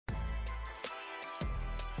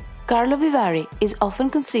Karlovy Vary is often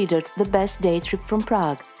considered the best day trip from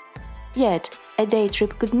Prague. Yet, a day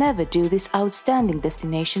trip could never do this outstanding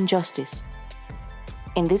destination justice.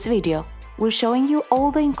 In this video, we're showing you all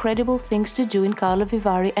the incredible things to do in Karlovy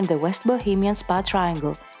Vary and the West Bohemian Spa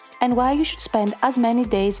Triangle, and why you should spend as many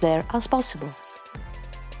days there as possible.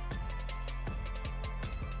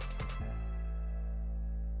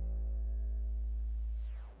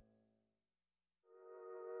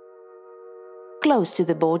 Close to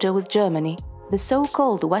the border with Germany, the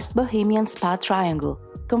so-called West Bohemian Spa Triangle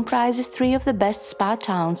comprises three of the best spa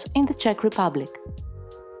towns in the Czech Republic: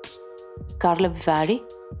 Karlovy Vary,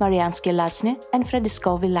 Marianske Lazne and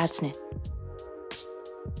Frantiskovy Lazne.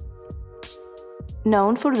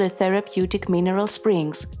 Known for their therapeutic mineral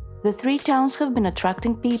springs, the three towns have been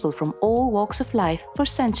attracting people from all walks of life for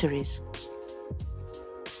centuries.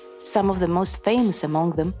 Some of the most famous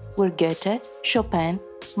among them were Goethe, Chopin,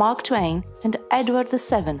 Mark Twain and Edward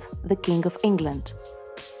VII, the King of England.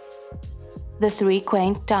 The three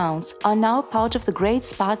quaint towns are now part of the Great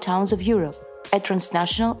Spa Towns of Europe, a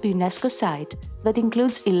transnational UNESCO site that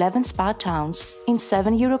includes 11 spa towns in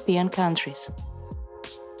 7 European countries.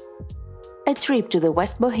 A trip to the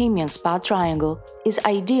West Bohemian Spa Triangle is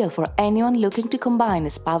ideal for anyone looking to combine a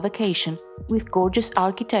spa vacation with gorgeous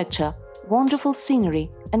architecture, wonderful scenery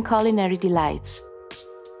and culinary delights.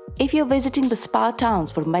 If you're visiting the spa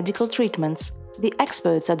towns for medical treatments, the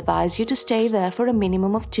experts advise you to stay there for a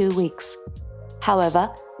minimum of 2 weeks.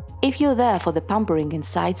 However, if you're there for the pampering and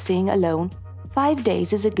sightseeing alone, 5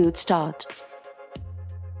 days is a good start.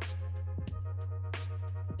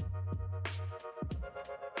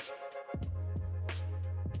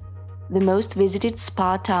 The most visited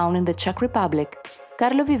spa town in the Czech Republic,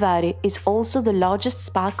 Karlovy Vary is also the largest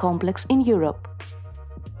spa complex in Europe.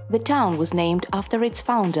 The town was named after its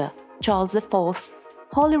founder, Charles IV,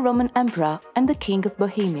 Holy Roman Emperor and the King of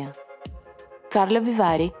Bohemia. Karlovy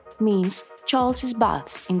Vary means Charles's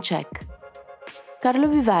Baths in Czech.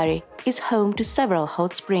 Karlovy Vary is home to several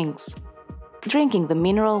hot springs. Drinking the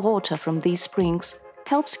mineral water from these springs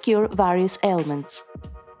helps cure various ailments.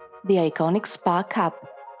 The iconic spa cup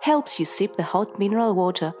helps you sip the hot mineral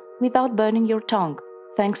water without burning your tongue,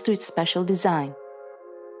 thanks to its special design.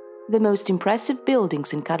 The most impressive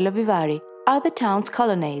buildings in Karlovy Vary are the town's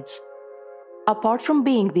colonnades. Apart from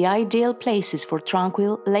being the ideal places for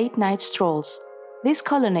tranquil late-night strolls, these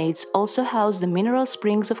colonnades also house the mineral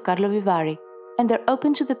springs of Karlovy Vary and are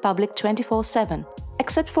open to the public 24/7,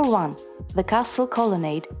 except for one, the Castle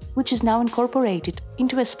Colonnade, which is now incorporated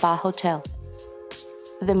into a spa hotel.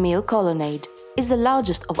 The Mill Colonnade is the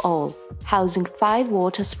largest of all, housing 5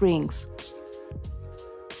 water springs.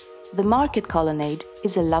 The Market Colonnade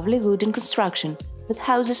is a lovely wooden construction that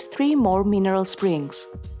houses 3 more mineral springs.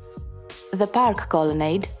 The Park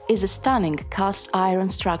Colonnade is a stunning cast iron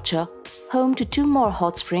structure, home to 2 more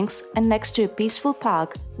hot springs and next to a peaceful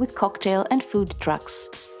park with cocktail and food trucks.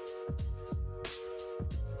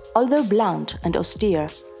 Although blunt and austere,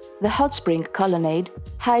 the Hot Spring Colonnade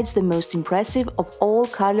hides the most impressive of all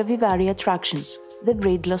Karlovy Vary attractions, the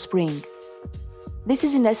Vridlo Spring. This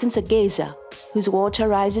is in essence a geyser, whose water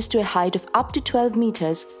rises to a height of up to 12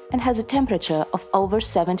 meters and has a temperature of over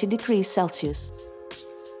 70 degrees Celsius.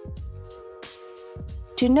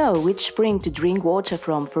 To know which spring to drink water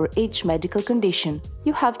from for each medical condition,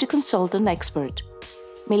 you have to consult an expert.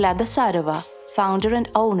 Milada Sarova, founder and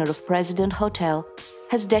owner of President Hotel,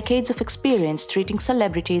 has decades of experience treating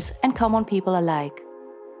celebrities and common people alike.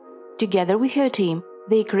 Together with her team,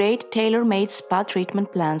 they create tailor-made spa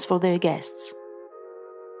treatment plans for their guests.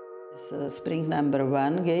 Spring number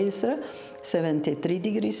 1 geyser, 73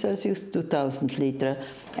 degrees Celsius, 2000 liter.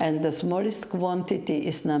 And the smallest quantity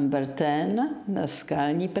is number 10, the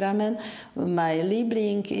skalní pramen. My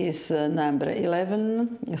Liebling is number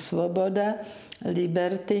 11, Svoboda,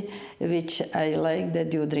 Liberty, which I like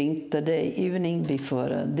that you drink today evening before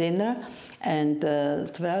dinner. And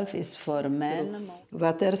 12 is for men.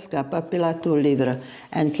 Vaterská papila to liver.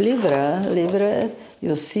 And liver,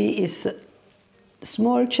 you see, is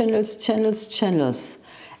small channels.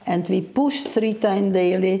 And we push 3 times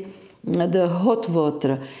daily the hot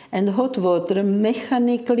water. And hot water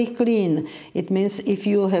mechanically clean. It means if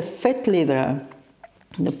you have fat liver,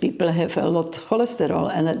 the people have a lot of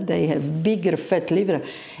cholesterol and they have bigger fat liver.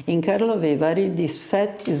 In Karlovy Vary, this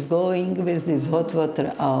fat is going with this hot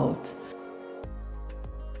water out.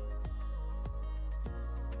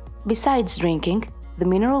 Besides drinking, the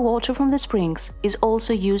mineral water from the springs is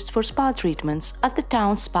also used for spa treatments at the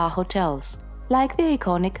town's spa hotels, like the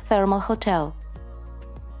iconic Thermal Hotel.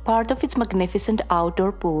 Part of its magnificent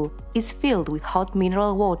outdoor pool is filled with hot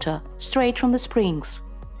mineral water straight from the springs.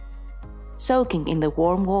 Soaking in the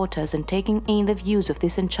warm waters and taking in the views of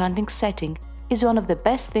this enchanting setting is one of the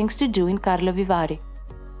best things to do in Karlovy Vary.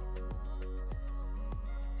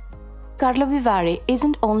 Karlovy Vary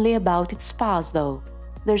isn't only about its spas though,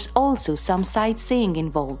 there's also some sightseeing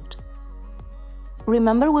involved.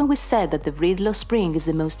 Remember when we said that the Vridlo Spring is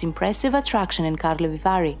the most impressive attraction in Karlovy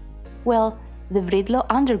Vary? Well, the Vridlo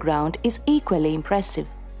Underground is equally impressive.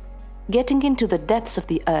 Getting into the depths of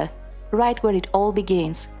the earth, right where it all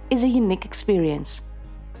begins, is a unique experience.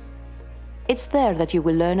 It's there that you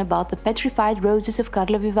will learn about the petrified roses of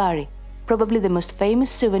Karlovy Vary, probably the most famous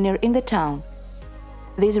souvenir in the town.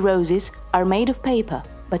 These roses are made of paper,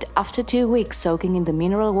 but after 2 weeks soaking in the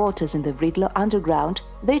mineral waters in the Vridlo Underground,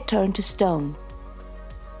 they turn to stone.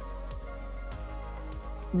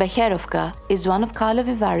 Becherovka is one of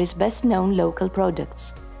Karlovy Vary's best-known local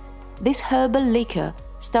products. This herbal liquor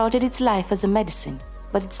started its life as a medicine,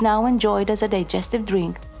 but it's now enjoyed as a digestive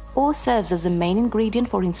drink or serves as the main ingredient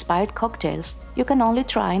for inspired cocktails you can only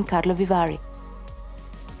try in Karlovy Vary.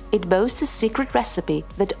 It boasts a secret recipe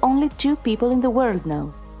that only 2 people in the world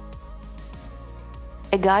know.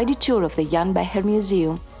 A guided tour of the Becher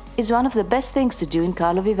Museum is one of the best things to do in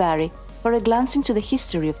Karlovy Vary for a glance into the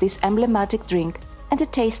history of this emblematic drink and a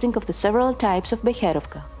tasting of the several types of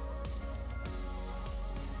Becherovka.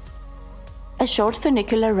 A short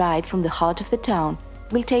funicular ride from the heart of the town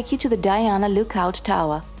will take you to the Diana Lookout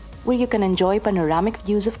Tower, where you can enjoy panoramic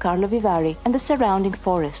views of Karlovy Vary and the surrounding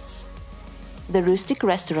forests. The rustic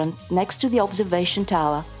restaurant next to the observation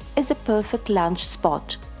tower is the perfect lunch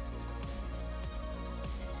spot.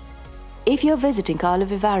 If you're visiting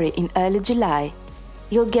Karlovy Vary in early July,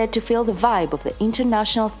 you'll get to feel the vibe of the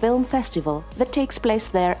International Film Festival that takes place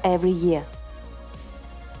there every year.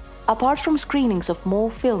 Apart from screenings of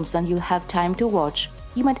more films than you'll have time to watch,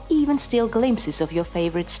 you might even steal glimpses of your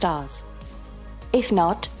favorite stars. If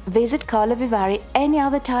not, visit Karlovy Vary any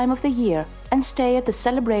other time of the year and stay at the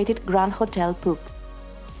celebrated Grand Hotel Pup.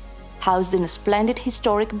 Housed in a splendid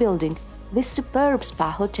historic building, this superb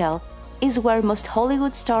spa hotel is where most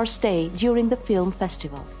Hollywood stars stay during the film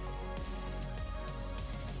festival.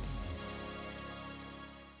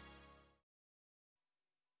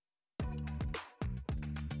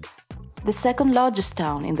 The second largest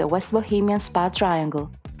town in the West Bohemian Spa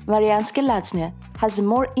Triangle, Marianske Lazne has a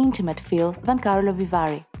more intimate feel than Karlovy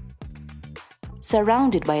Vary.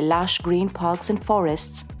 Surrounded by lush green parks and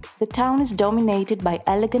forests, the town is dominated by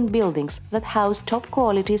elegant buildings that house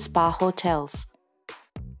top-quality spa hotels.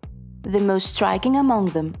 The most striking among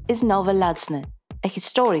them is Nowe Lazne, a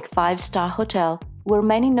historic 5-star hotel where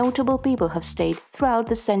many notable people have stayed throughout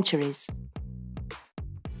the centuries.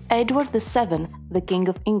 Edward VII, the King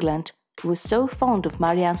of England, was so fond of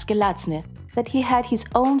Marianske Lazne that he had his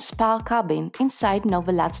own spa cabin inside Nowe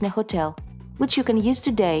Lazne Hotel, which you can use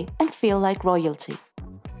today and feel like royalty.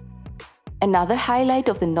 Another highlight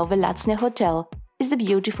of the Nowe Lazne Hotel is the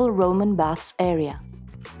beautiful Roman baths area.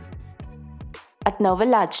 At Nowe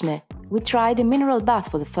Lazne, we tried a mineral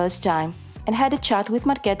bath for the first time and had a chat with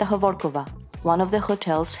Markéta Hovorková, one of the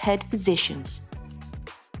hotel's head physicians.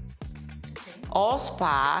 All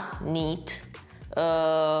spa need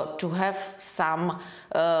to have some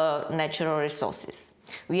natural resources.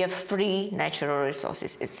 We have 3 natural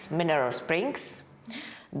resources. It's mineral springs,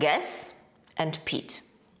 gas and peat.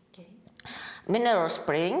 Okay. Mineral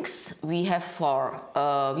springs we have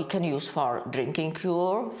we can use for drinking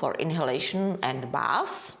cure, for inhalation and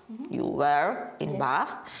baths. You wear in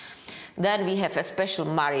bath. Then we have a special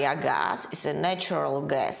Maria gas. It's a natural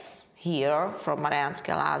gas. Here from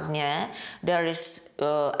Marianske Lazne, there is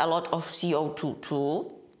a lot of CO2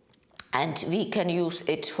 too, and we can use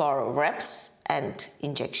it for wraps and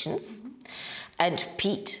injections, and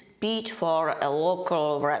peat for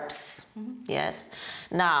local wraps. Yes.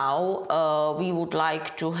 Now we would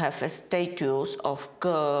like to have a status of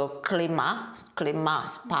klima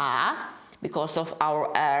spa, because of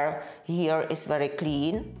our air here is very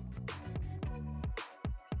clean.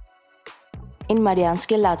 In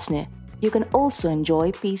Marianske Lazne, you can also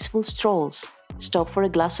enjoy peaceful strolls, stop for a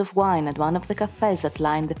glass of wine at one of the cafes that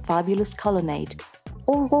line the fabulous colonnade,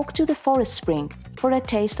 or walk to the forest spring for a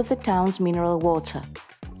taste of the town's mineral water.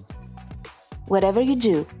 Whatever you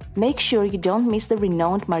do, make sure you don't miss the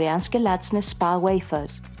renowned Marianske Lazne spa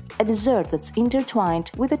wafers, a dessert that's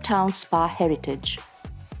intertwined with the town's spa heritage.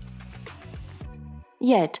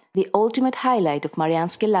 Yet, the ultimate highlight of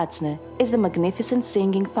Marianske Lazne is the magnificent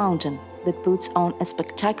singing fountain that puts on a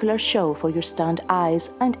spectacular show for your stunned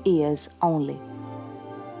eyes and ears only.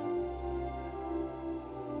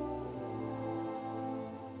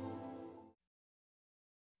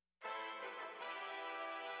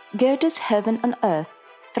 Goethe's Heaven on Earth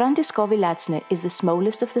Frantiskovy Lazne is the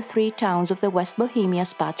smallest of the 3 towns of the West Bohemian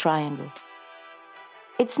Spa Triangle.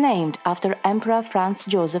 It's named after Emperor Franz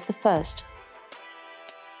Joseph I.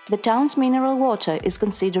 The town's mineral water is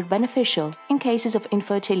considered beneficial in cases of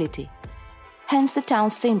infertility. Hence the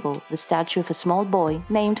town's symbol, the statue of a small boy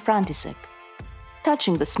named František.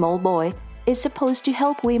 Touching the small boy is supposed to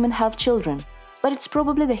help women have children, but it's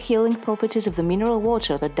probably the healing properties of the mineral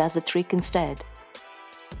water that does the trick instead.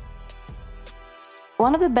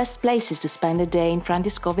 One of the best places to spend a day in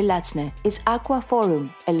Frantiskovy Lazne is Aqua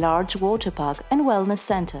Forum, a large water park and wellness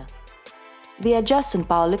center. The adjacent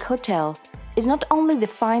public hotel is not only the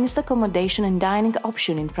finest accommodation and dining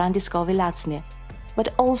option in Frantiskovy Lazne,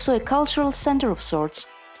 but also a cultural center of sorts,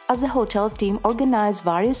 as the hotel team organizes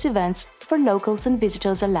various events for locals and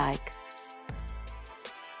visitors alike.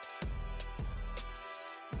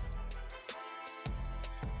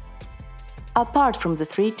 Apart from the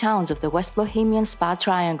 3 towns of the West Bohemian Spa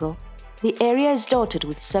Triangle, the area is dotted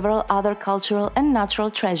with several other cultural and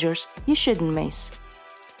natural treasures you shouldn't miss.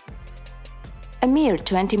 A mere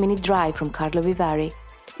 20-minute drive from Karlovy Vary,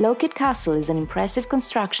 Loket Castle is an impressive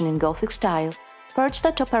construction in Gothic style, perched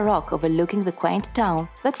atop a rock overlooking the quaint town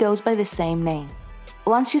that goes by the same name.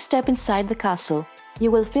 Once you step inside the castle,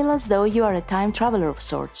 you will feel as though you are a time traveler of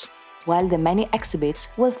sorts, while the many exhibits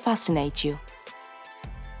will fascinate you.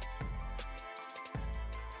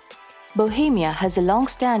 Bohemia has a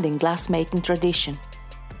long-standing glass-making tradition.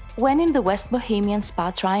 When in the West Bohemian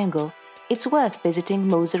Spa Triangle, it's worth visiting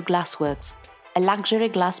Moser Glassworks, a luxury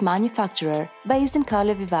glass manufacturer based in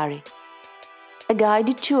Karlovy Vary. A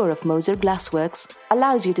guided tour of Moser Glassworks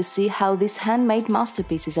allows you to see how these handmade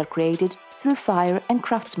masterpieces are created through fire and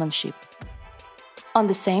craftsmanship. On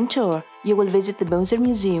the same tour, you will visit the Becher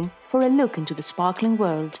Museum for a look into the sparkling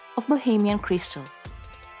world of Bohemian crystal.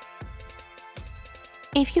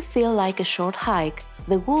 If you feel like a short hike,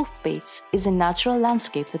 the Wolf Pits is a natural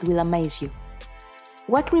landscape that will amaze you.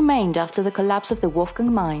 What remained after the collapse of the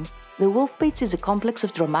Wolfgang mine, the Wolf Pits is a complex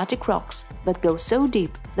of dramatic rocks that go so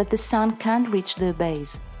deep that the sun can't reach their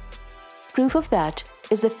base. Proof of that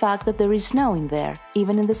is the fact that there is snow in there,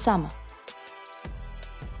 even in the summer.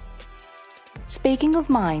 Speaking of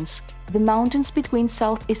mines, the mountains between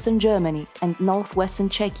southeastern Germany and northwestern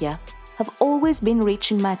Czechia have always been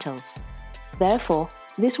rich in metals. Therefore,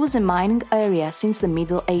 this was a mining area since the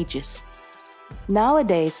Middle Ages.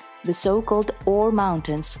 Nowadays, the so-called ore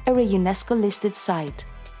mountains are a UNESCO-listed site.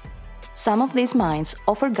 Some of these mines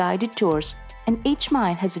offer guided tours, and each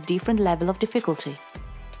mine has a different level of difficulty.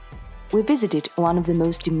 We visited one of the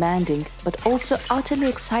most demanding but also utterly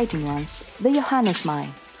exciting ones, the Johannes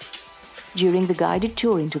Mine. During the guided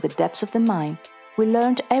tour into the depths of the mine, we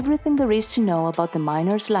learned everything there is to know about the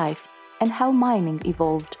miner's life and how mining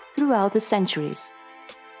evolved throughout the centuries.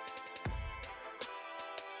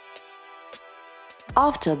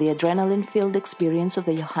 After the adrenaline-filled experience of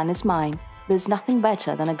the Johannes Mine, there's nothing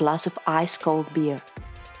better than a glass of ice-cold beer.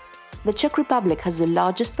 The Czech Republic has the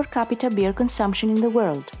largest per capita beer consumption in the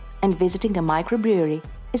world, and visiting a microbrewery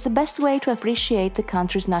is the best way to appreciate the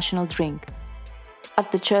country's national drink. At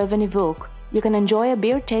the Cerveny Vlk, you can enjoy a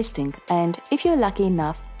beer tasting and, if you're lucky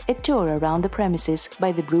enough, a tour around the premises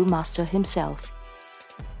by the brewmaster himself.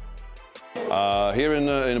 Here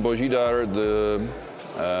in Božidar,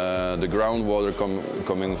 the groundwater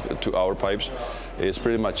coming to our pipes is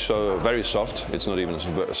pretty much very soft. It's not even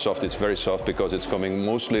soft, it's very soft because it's coming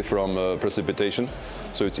mostly from precipitation.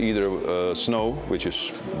 So it's either snow, which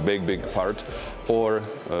is big part, or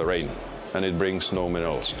rain, and it brings no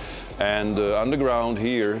minerals. And underground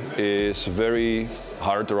here is very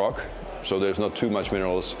hard rock, so there's not too much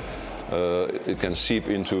minerals. It can seep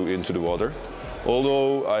into the water.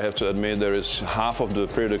 Although I have to admit there is half of the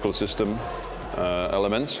periodical system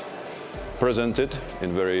elements presented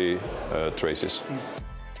in very traces.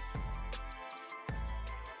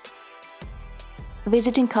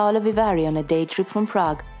 Visiting Karlovy Vary on a day trip from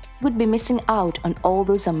Prague would be missing out on all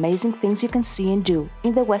those amazing things you can see and do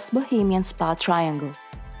in the West Bohemian Spa Triangle.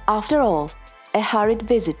 After all, a hurried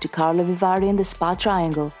visit to Karlovy Vary and the Spa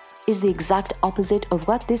Triangle is the exact opposite of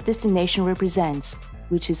what this destination represents,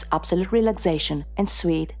 which is absolute relaxation and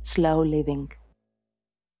sweet, slow living.